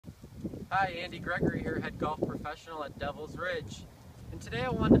Hi, Andy Gregory here, head golf professional at Devil's Ridge. And today I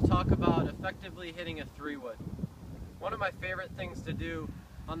wanted to talk about effectively hitting a 3-wood. One of my favorite things to do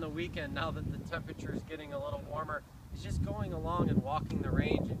on the weekend, now that the temperature is getting a little warmer, is just going along and walking the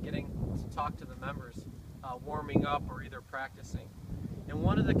range and getting to talk to the members, warming up or either practicing. And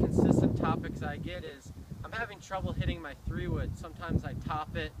one of the consistent topics I get is, I'm having trouble hitting my 3-wood. Sometimes I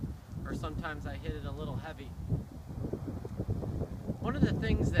top it, or sometimes I hit it a little heavy. One of the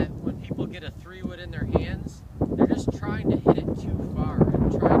things that when people get a 3-wood in their hands, they're just trying to hit it too far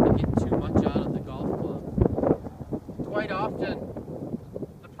and trying to get too much out of the golf club. Quite often,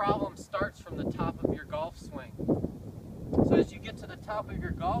 the problem starts from the top of your golf swing. So as you get to the top of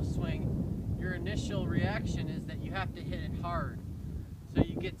your golf swing, your initial reaction is that you have to hit it hard. So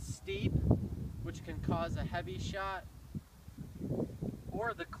you get steep, which can cause a heavy shot,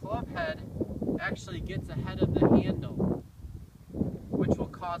 or the club head actually gets ahead of the handle, which will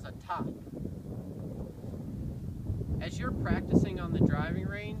cause a top. As you're practicing on the driving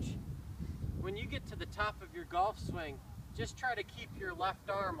range, when you get to the top of your golf swing, just try to keep your left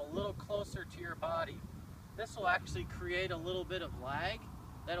arm a little closer to your body. This will actually create a little bit of lag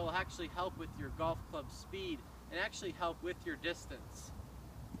that will actually help with your golf club speed and actually help with your distance.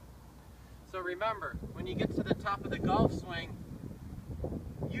 So remember, when you get to the top of the golf swing,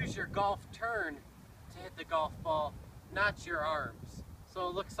 use your golf turn to hit the golf ball, not your arms. So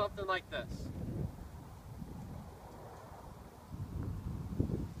it looks something like this.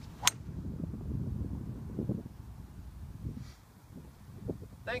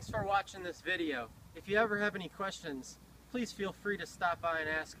 Thanks for watching this video. If you ever have any questions, please feel free to stop by and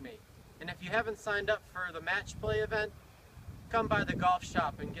ask me. And if you haven't signed up for the match play event, come by the golf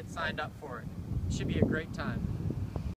shop and get signed up for it. It should be a great time.